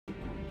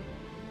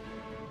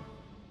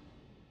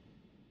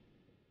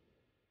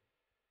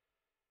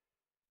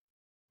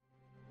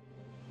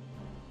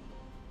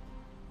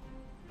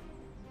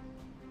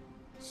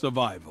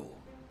survival.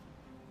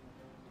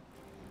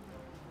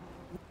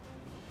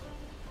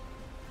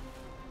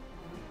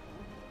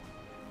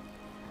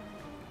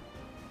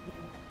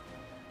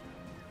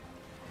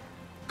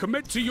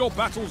 Commit to your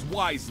battles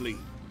wisely.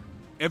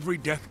 Every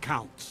death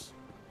counts.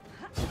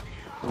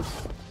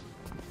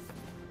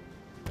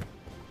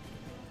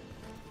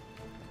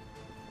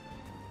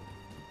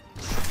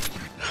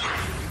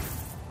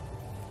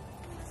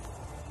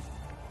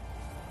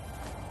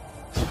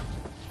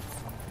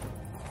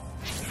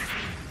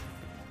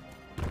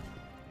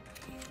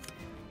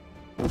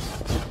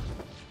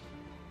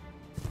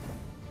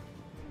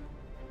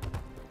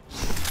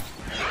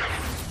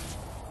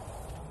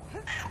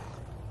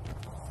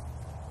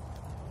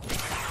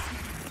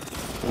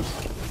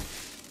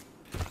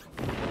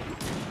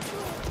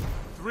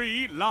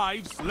 Three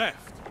lives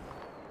left.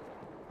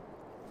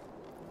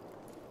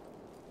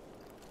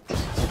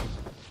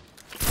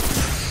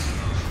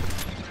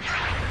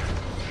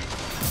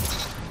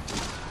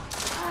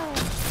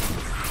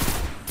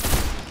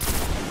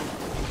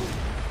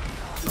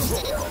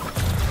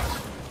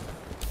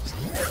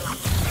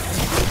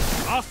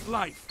 Last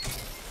life.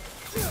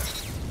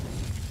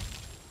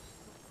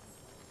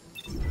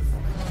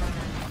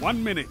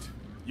 One minute.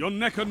 You're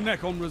neck and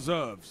neck on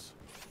reserves.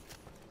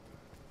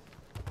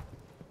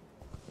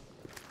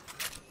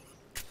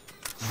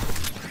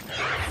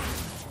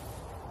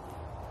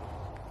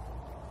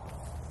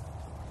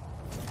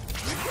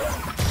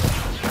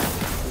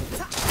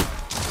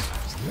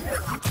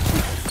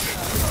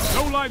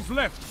 No lives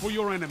left for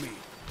your enemy.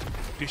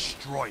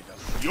 Destroy them.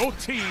 Your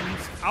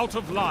team's out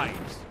of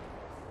lives.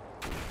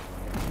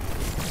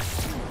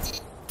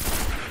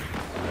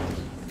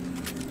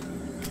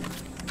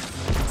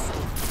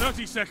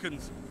 "30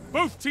 seconds.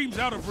 Both teams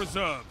out of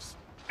reserves.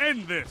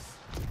 End this.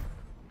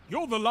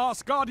 You're the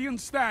last Guardian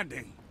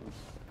standing.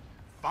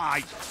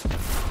 Fight.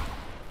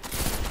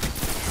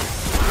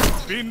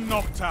 Been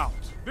knocked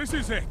out. This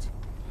is it.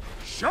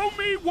 Show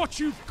me what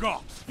you've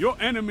got. Your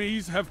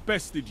enemies have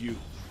bested you.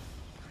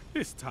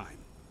 This time.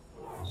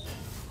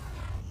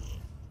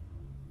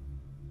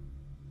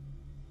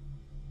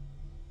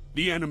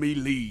 The enemy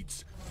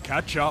leads.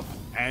 Catch up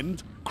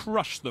and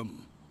crush them.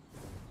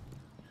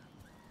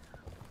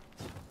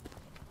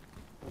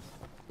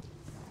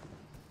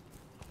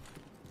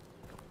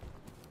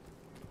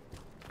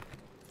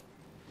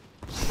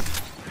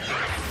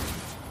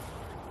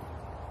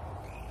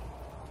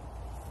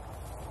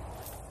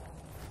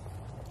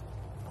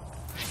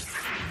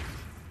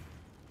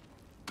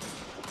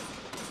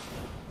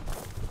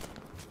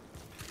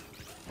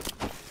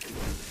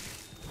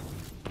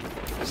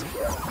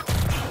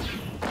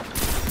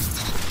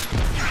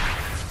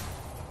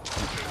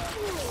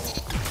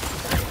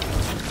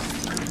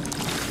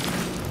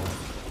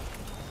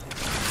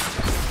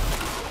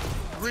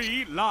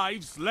 Three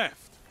lives left.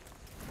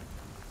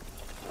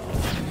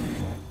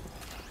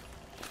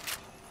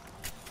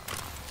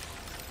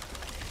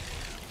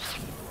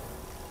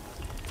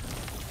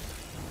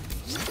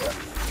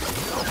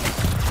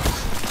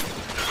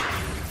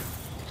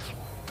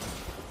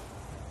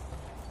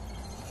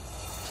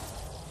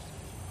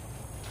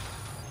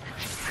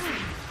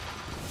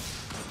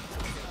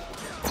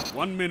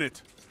 One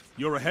minute.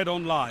 You're ahead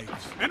on lives.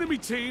 Enemy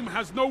team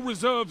has no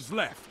reserves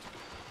left.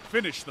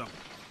 Finish them.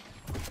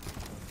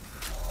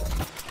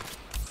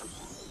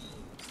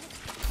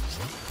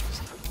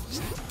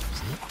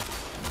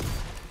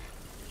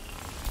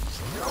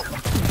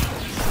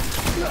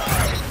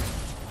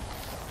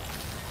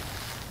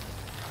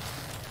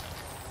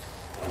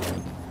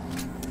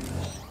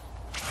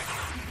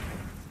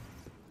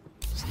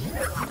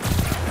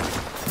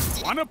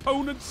 One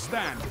opponent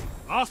standing.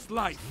 Last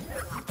life.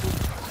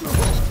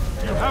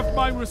 You have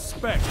my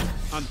respect,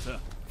 Hunter.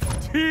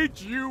 Did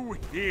you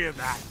hear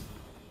that?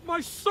 My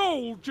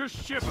soul just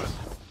shivered.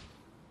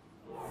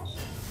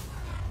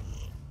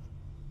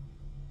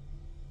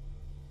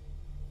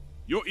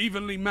 You're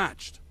evenly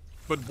matched,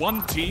 but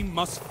one team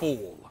must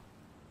fall.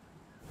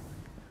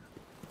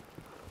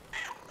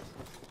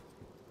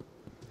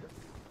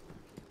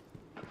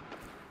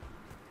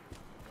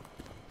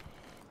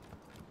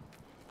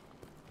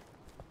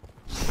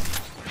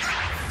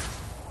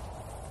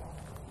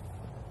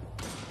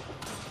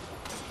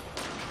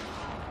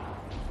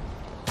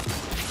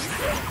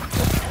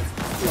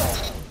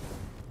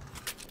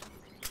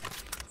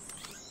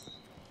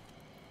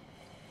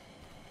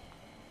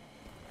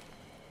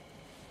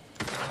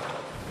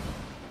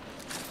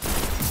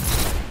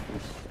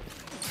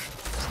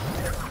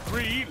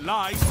 Three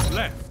lives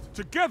left,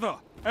 together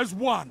as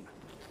one.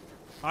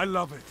 I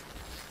love it.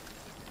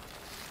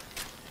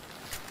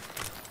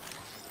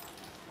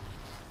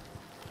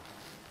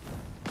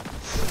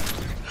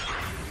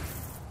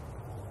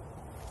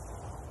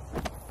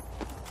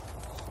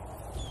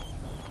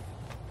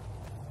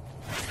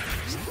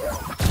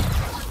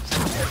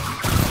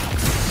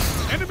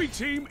 Enemy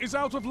team is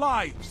out of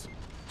lives.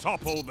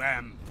 Topple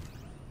them.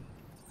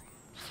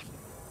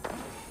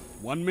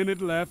 1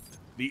 minute left.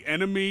 The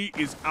enemy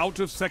is out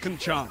of second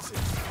chances.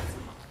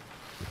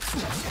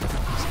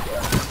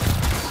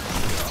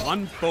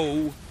 One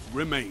foe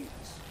remains.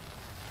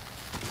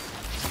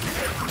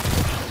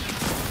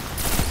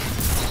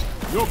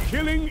 Your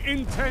killing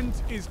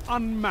intent is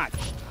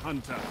unmatched,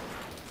 Hunter.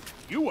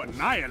 You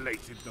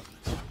annihilated them.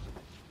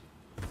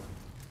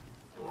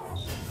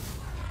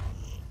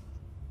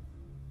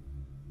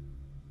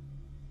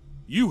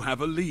 You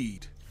have a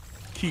lead.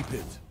 Keep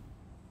it.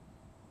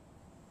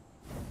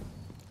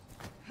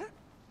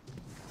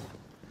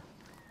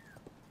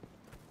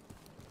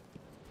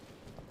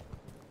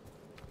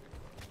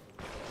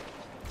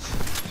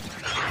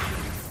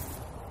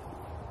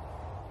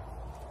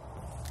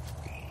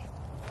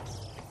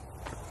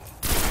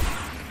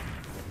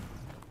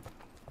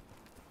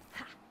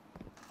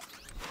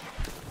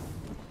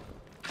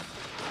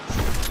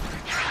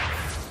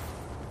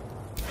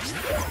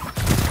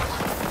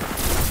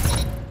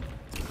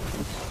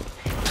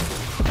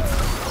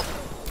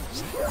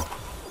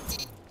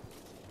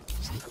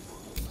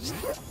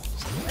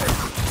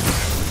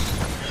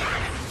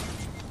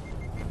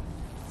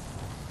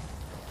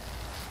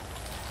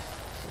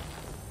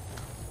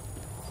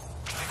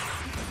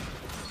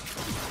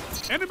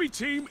 Enemy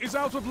team is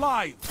out of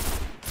lives.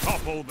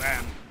 Topple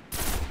them.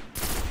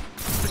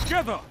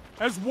 Together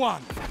as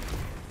one.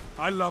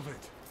 I love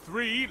it.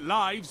 3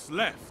 lives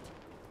left.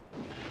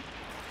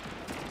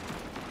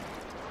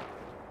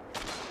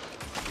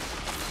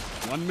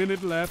 One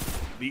minute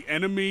left. The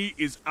enemy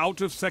is out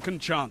of second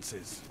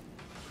chances.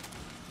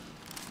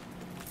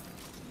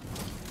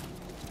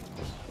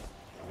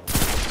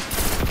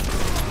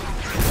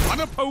 One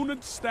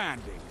opponent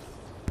standing.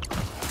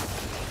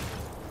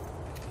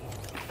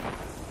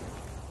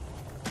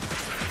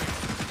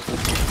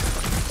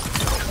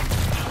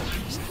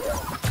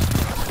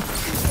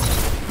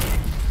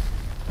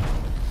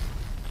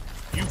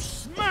 You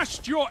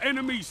smashed your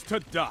enemies to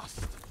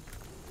dust.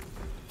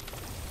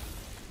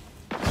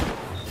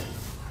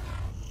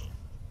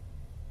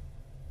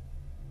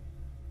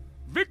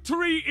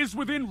 Victory is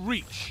within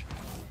reach.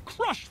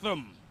 Crush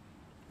them!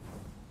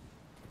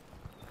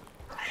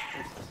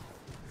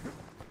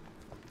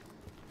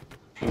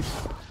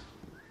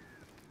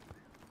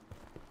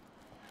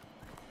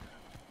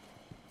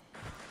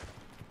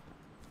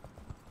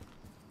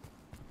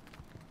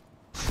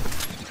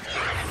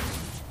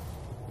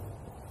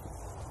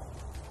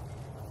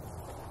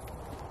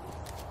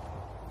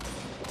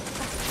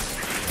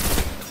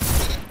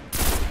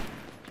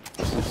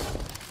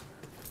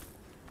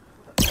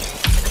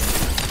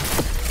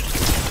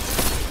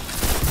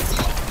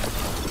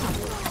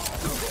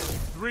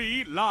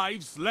 Three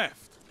lives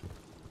left.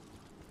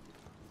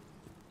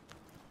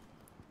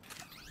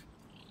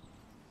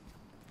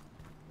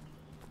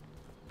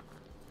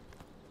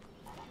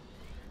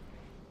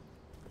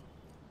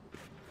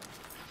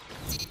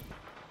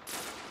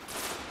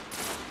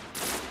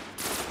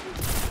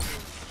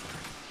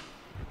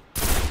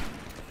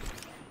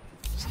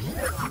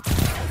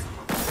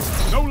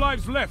 No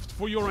lives left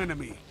for your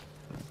enemy.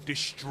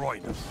 Destroy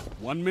them.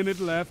 1 minute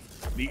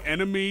left. The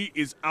enemy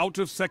is out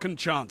of second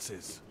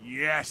chances.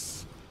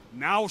 Yes.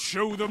 Now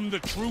show them the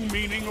true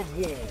meaning of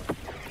war.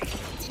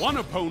 One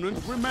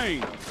opponent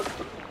remains.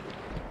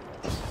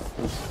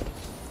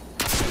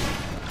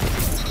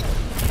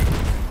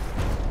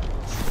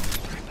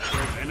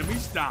 With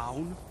enemies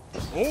down,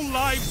 all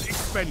lives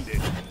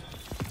expended.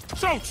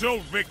 Total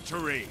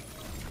victory!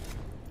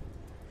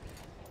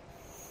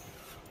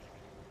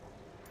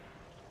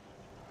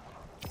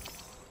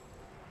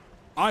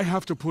 I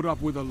have to put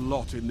up with a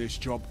lot in this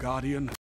job, Guardian.